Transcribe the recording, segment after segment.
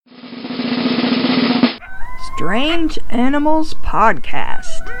Strange Animals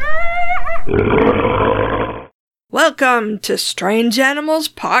Podcast. Welcome to Strange Animals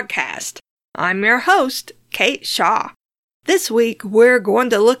Podcast. I'm your host, Kate Shaw. This week, we're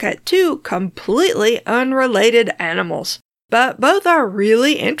going to look at two completely unrelated animals, but both are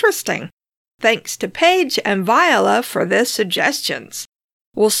really interesting. Thanks to Paige and Viola for their suggestions.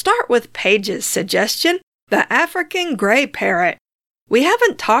 We'll start with Paige's suggestion, the African gray parrot. We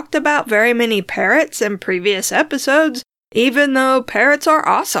haven't talked about very many parrots in previous episodes, even though parrots are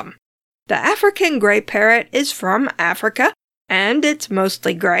awesome. The African gray parrot is from Africa, and it's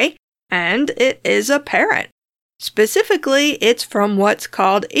mostly gray, and it is a parrot. Specifically, it's from what's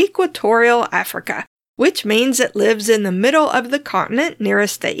called Equatorial Africa, which means it lives in the middle of the continent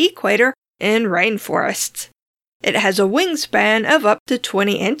nearest the equator in rainforests. It has a wingspan of up to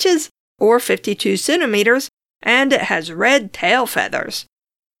 20 inches, or 52 centimeters, and it has red tail feathers.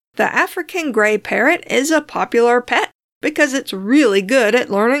 The African gray parrot is a popular pet because it's really good at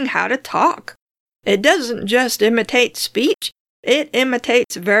learning how to talk. It doesn't just imitate speech, it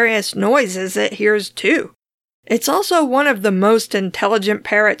imitates various noises it hears too. It's also one of the most intelligent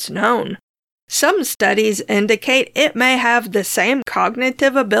parrots known. Some studies indicate it may have the same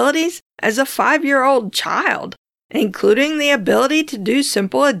cognitive abilities as a 5-year-old child, including the ability to do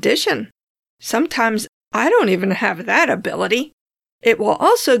simple addition. Sometimes I don't even have that ability. It will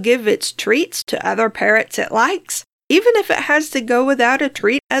also give its treats to other parrots it likes, even if it has to go without a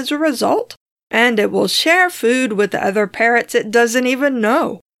treat as a result. And it will share food with other parrots it doesn't even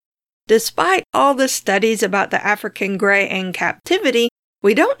know. Despite all the studies about the African gray in captivity,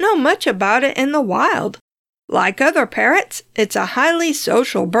 we don't know much about it in the wild. Like other parrots, it's a highly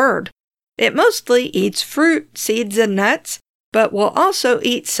social bird. It mostly eats fruit, seeds, and nuts, but will also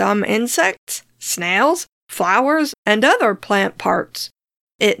eat some insects, snails, flowers, and other plant parts.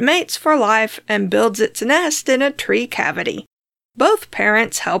 It mates for life and builds its nest in a tree cavity. Both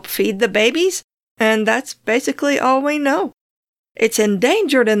parents help feed the babies, and that's basically all we know. It's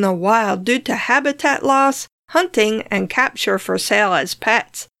endangered in the wild due to habitat loss, hunting, and capture for sale as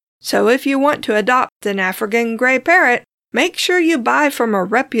pets. So if you want to adopt an African gray parrot, make sure you buy from a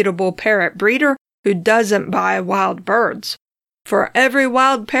reputable parrot breeder who doesn't buy wild birds. For every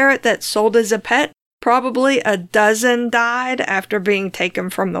wild parrot that's sold as a pet, probably a dozen died after being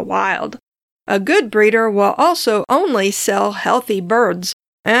taken from the wild. A good breeder will also only sell healthy birds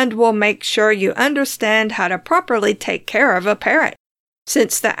and will make sure you understand how to properly take care of a parrot.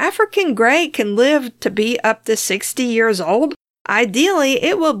 Since the African gray can live to be up to 60 years old, ideally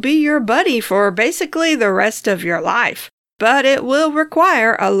it will be your buddy for basically the rest of your life. But it will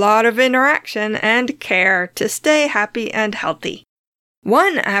require a lot of interaction and care to stay happy and healthy.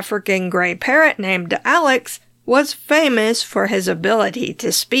 One African gray parrot named Alex was famous for his ability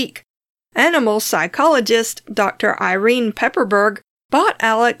to speak. Animal psychologist Dr. Irene Pepperberg bought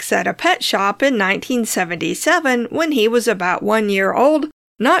Alex at a pet shop in 1977 when he was about 1 year old,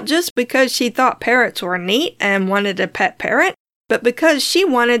 not just because she thought parrots were neat and wanted a pet parrot, but because she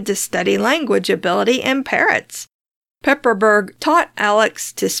wanted to study language ability in parrots. Pepperberg taught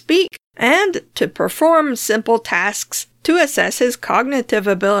Alex to speak and to perform simple tasks to assess his cognitive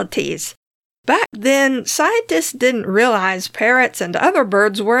abilities. Back then, scientists didn't realize parrots and other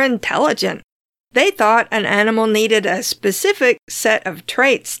birds were intelligent. They thought an animal needed a specific set of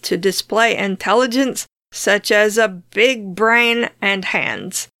traits to display intelligence, such as a big brain and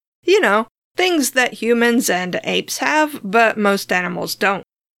hands. You know, things that humans and apes have, but most animals don't.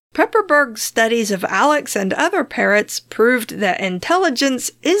 Pepperberg's studies of Alex and other parrots proved that intelligence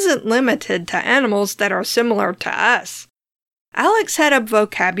isn't limited to animals that are similar to us. Alex had a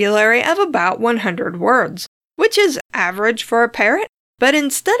vocabulary of about 100 words, which is average for a parrot, but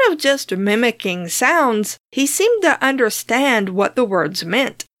instead of just mimicking sounds, he seemed to understand what the words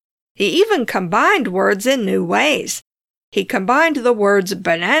meant. He even combined words in new ways. He combined the words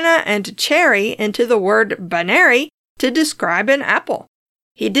banana and cherry into the word banary to describe an apple.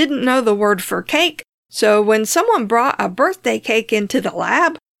 He didn't know the word for cake, so when someone brought a birthday cake into the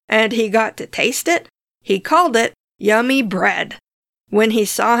lab and he got to taste it, he called it yummy bread. When he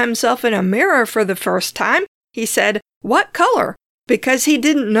saw himself in a mirror for the first time, he said, "What color?" because he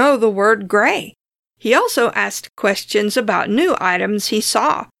didn't know the word gray. He also asked questions about new items he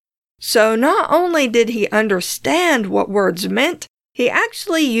saw. So not only did he understand what words meant, he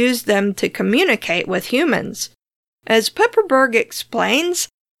actually used them to communicate with humans. As Pepperberg explains,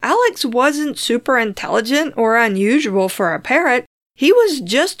 Alex wasn't super intelligent or unusual for a parrot. He was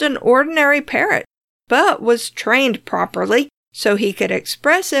just an ordinary parrot, but was trained properly so he could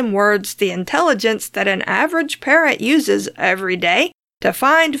express in words the intelligence that an average parrot uses every day to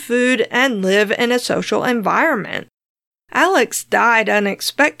find food and live in a social environment. Alex died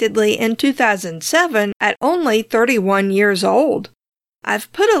unexpectedly in 2007 at only 31 years old.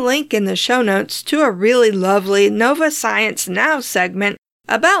 I've put a link in the show notes to a really lovely Nova Science Now segment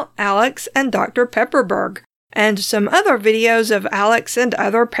about Alex and Dr. Pepperberg, and some other videos of Alex and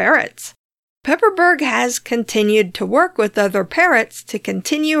other parrots. Pepperberg has continued to work with other parrots to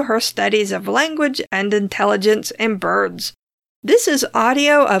continue her studies of language and intelligence in birds. This is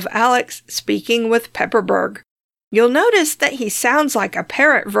audio of Alex speaking with Pepperberg. You'll notice that he sounds like a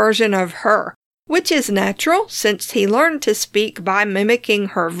parrot version of her, which is natural since he learned to speak by mimicking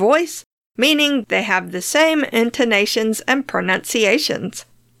her voice, meaning they have the same intonations and pronunciations.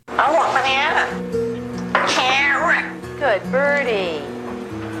 I want banana. Carrot. Good birdie.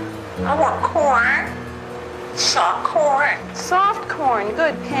 I want corn. Soft corn. Soft corn,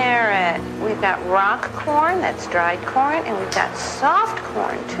 good parrot. We've got rock corn, that's dried corn, and we've got soft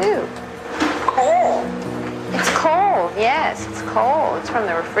corn too. Cold. It's cold, yes, it's cold. It's from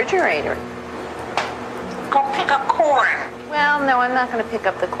the refrigerator. Go pick up corn. Well, no, I'm not going to pick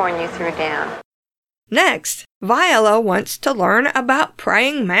up the corn you threw down. Next, Viola wants to learn about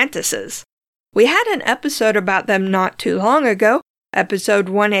praying mantises. We had an episode about them not too long ago, episode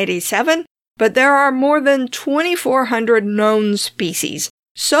 187, but there are more than 2,400 known species,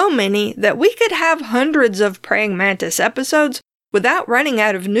 so many that we could have hundreds of praying mantis episodes without running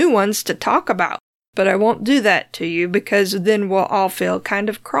out of new ones to talk about. But I won't do that to you because then we'll all feel kind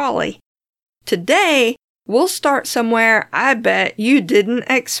of crawly. Today, we'll start somewhere I bet you didn't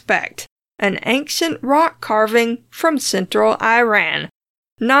expect. An ancient rock carving from central Iran.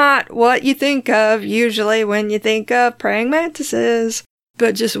 Not what you think of usually when you think of praying mantises,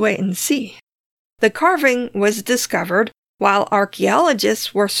 but just wait and see. The carving was discovered while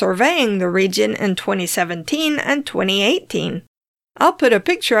archaeologists were surveying the region in 2017 and 2018. I'll put a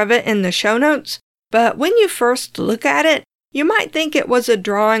picture of it in the show notes, but when you first look at it, you might think it was a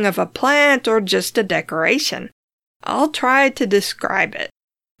drawing of a plant or just a decoration. I'll try to describe it.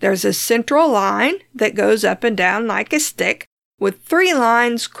 There's a central line that goes up and down like a stick, with 3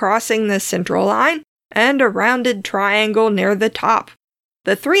 lines crossing the central line and a rounded triangle near the top.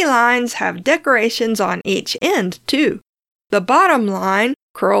 The 3 lines have decorations on each end, too. The bottom line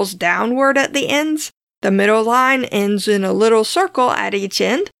curls downward at the ends, the middle line ends in a little circle at each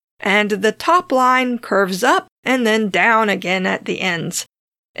end, and the top line curves up and then down again at the ends.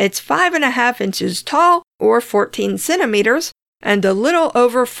 It's 5.5 inches tall, or 14 centimeters, and a little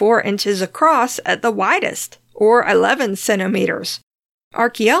over 4 inches across at the widest, or 11 centimeters.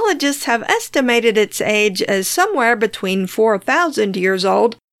 Archaeologists have estimated its age as somewhere between 4,000 years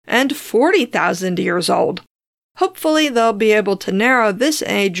old and 40,000 years old. Hopefully they'll be able to narrow this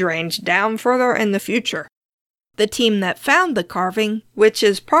age range down further in the future. The team that found the carving, which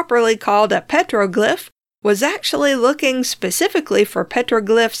is properly called a petroglyph, was actually looking specifically for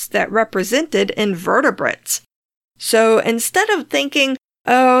petroglyphs that represented invertebrates. So instead of thinking,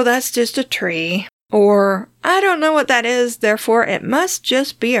 oh, that's just a tree, or I don't know what that is, therefore it must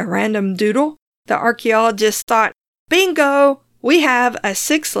just be a random doodle, the archaeologists thought, bingo, we have a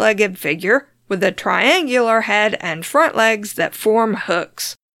 6-legged figure with a triangular head and front legs that form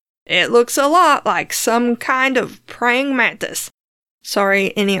hooks. It looks a lot like some kind of praying mantis.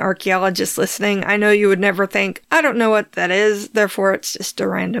 Sorry, any archaeologists listening, I know you would never think, I don't know what that is, therefore it's just a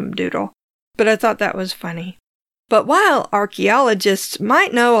random doodle. But I thought that was funny. But while archaeologists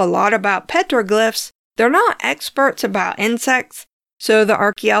might know a lot about petroglyphs, they're not experts about insects, so the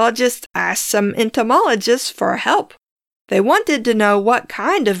archaeologists asked some entomologists for help. They wanted to know what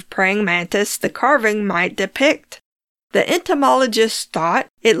kind of praying mantis the carving might depict. The entomologists thought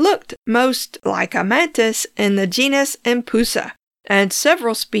it looked most like a mantis in the genus Empusa, and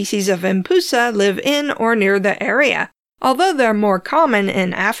several species of Empusa live in or near the area, although they're more common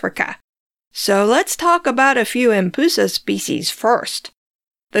in Africa. So let's talk about a few Empusa species first.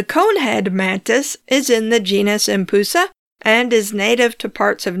 The conehead mantis is in the genus Empusa and is native to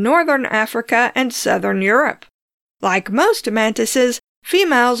parts of northern Africa and southern Europe. Like most mantises,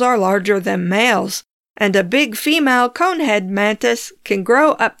 females are larger than males, and a big female conehead mantis can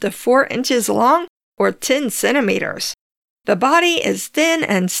grow up to 4 inches long or 10 centimeters. The body is thin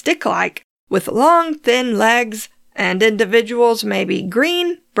and stick-like, with long, thin legs, and individuals may be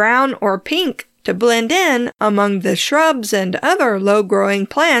green, brown, or pink to blend in among the shrubs and other low-growing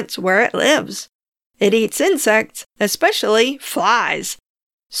plants where it lives. It eats insects, especially flies.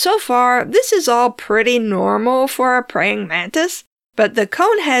 So far, this is all pretty normal for a praying mantis, but the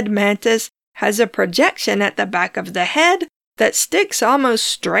conehead mantis has a projection at the back of the head that sticks almost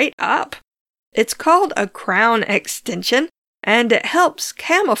straight up. It's called a crown extension, and it helps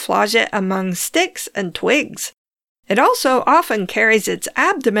camouflage it among sticks and twigs. It also often carries its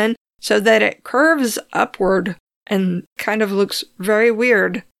abdomen so that it curves upward and kind of looks very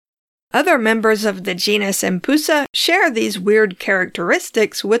weird. Other members of the genus Empusa share these weird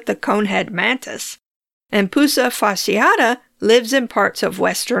characteristics with the conehead mantis. Empusa fasciata lives in parts of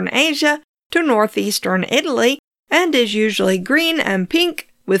Western Asia to northeastern Italy and is usually green and pink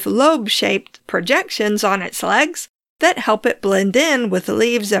with lobe-shaped projections on its legs that help it blend in with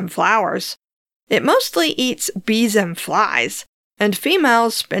leaves and flowers. It mostly eats bees and flies, and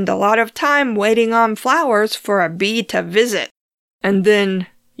females spend a lot of time waiting on flowers for a bee to visit. And then,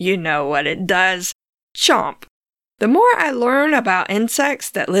 you know what it does. Chomp. The more I learn about insects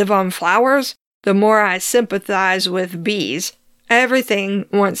that live on flowers, the more I sympathize with bees. Everything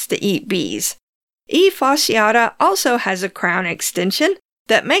wants to eat bees. E. fasciata also has a crown extension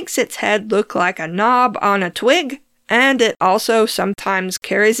that makes its head look like a knob on a twig, and it also sometimes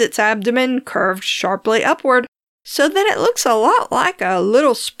carries its abdomen curved sharply upward so that it looks a lot like a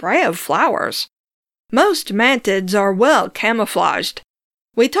little spray of flowers. Most mantids are well camouflaged.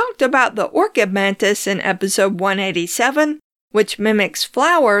 We talked about the orchid mantis in episode 187, which mimics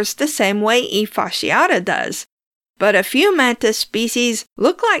flowers the same way E. fasciata does. But a few mantis species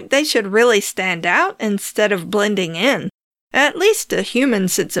look like they should really stand out instead of blending in, at least to human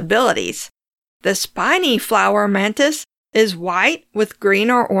sensibilities. The spiny flower mantis is white with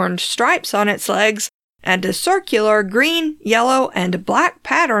green or orange stripes on its legs and a circular green, yellow, and black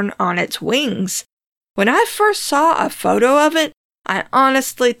pattern on its wings. When I first saw a photo of it, I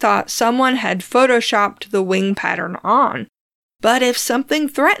honestly thought someone had photoshopped the wing pattern on. But if something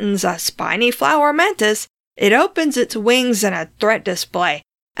threatens a spiny flower mantis, it opens its wings in a threat display,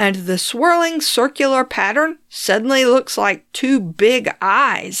 and the swirling circular pattern suddenly looks like two big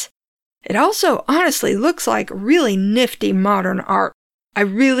eyes. It also honestly looks like really nifty modern art. I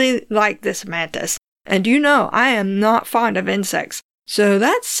really like this mantis, and you know I am not fond of insects, so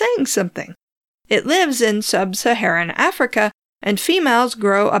that's saying something. It lives in sub-Saharan Africa, and females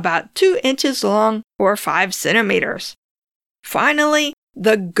grow about 2 inches long or 5 centimeters. Finally,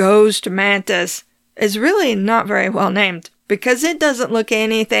 the ghost mantis is really not very well named because it doesn't look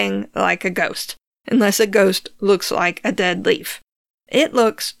anything like a ghost, unless a ghost looks like a dead leaf. It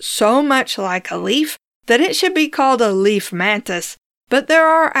looks so much like a leaf that it should be called a leaf mantis, but there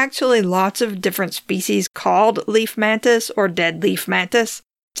are actually lots of different species called leaf mantis or dead leaf mantis.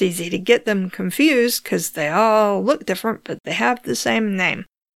 It's easy to get them confused because they all look different, but they have the same name.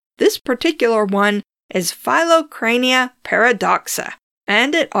 This particular one is Phylocrania paradoxa,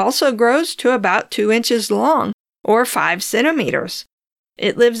 and it also grows to about 2 inches long, or 5 centimeters.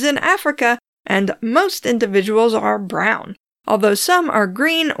 It lives in Africa, and most individuals are brown, although some are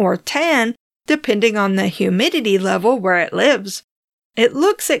green or tan, depending on the humidity level where it lives. It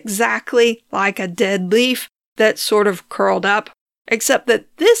looks exactly like a dead leaf that's sort of curled up, except that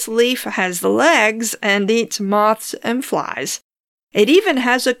this leaf has legs and eats moths and flies. It even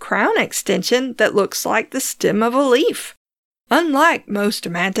has a crown extension that looks like the stem of a leaf. Unlike most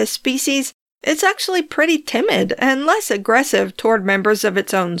mantis species, it's actually pretty timid and less aggressive toward members of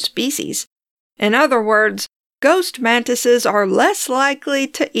its own species. In other words, ghost mantises are less likely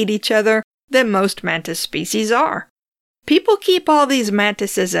to eat each other than most mantis species are. People keep all these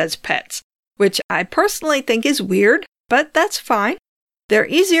mantises as pets, which I personally think is weird, but that's fine. They're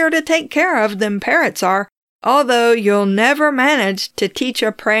easier to take care of than parrots are, although you'll never manage to teach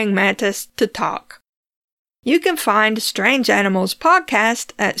a praying mantis to talk. You can find Strange Animals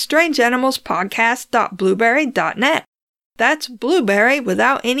Podcast at strangeanimalspodcast.blueberry.net. That's blueberry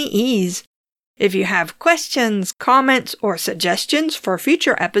without any E's. If you have questions, comments, or suggestions for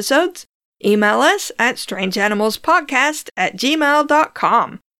future episodes, email us at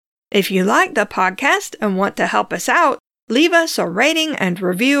strangeanimalspodcast@gmail.com. If you like the podcast and want to help us out, leave us a rating and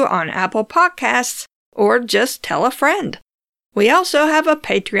review on Apple Podcasts, or just tell a friend. We also have a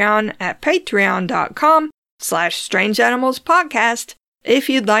Patreon at patreon.com/strangeanimalspodcast if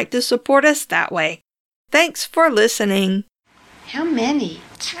you'd like to support us that way. Thanks for listening. How many?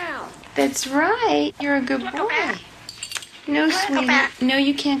 2. That's right. You're a good You go boy. back. No, You wanna go sweetie. back? No,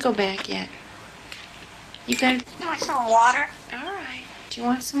 you can't go back yet. You got. You want some water? All right. Do you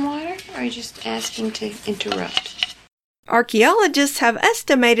want some water, or are you just asking to interrupt? Archaeologists have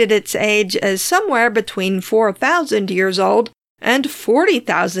estimated its age as somewhere between 4,000 years old and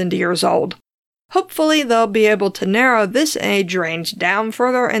 40,000 years old. Hopefully they'll be able to narrow this age range down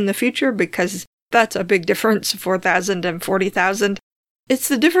further in the future because that's a big difference, 4,000 and 40,000. It's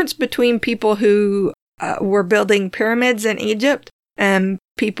the difference between people who were building pyramids in Egypt and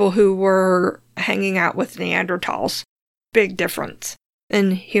people who were hanging out with Neanderthals. big difference.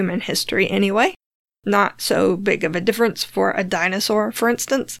 In human history, anyway. Not so big of a difference for a dinosaur, for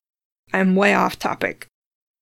instance. I'm way off topic.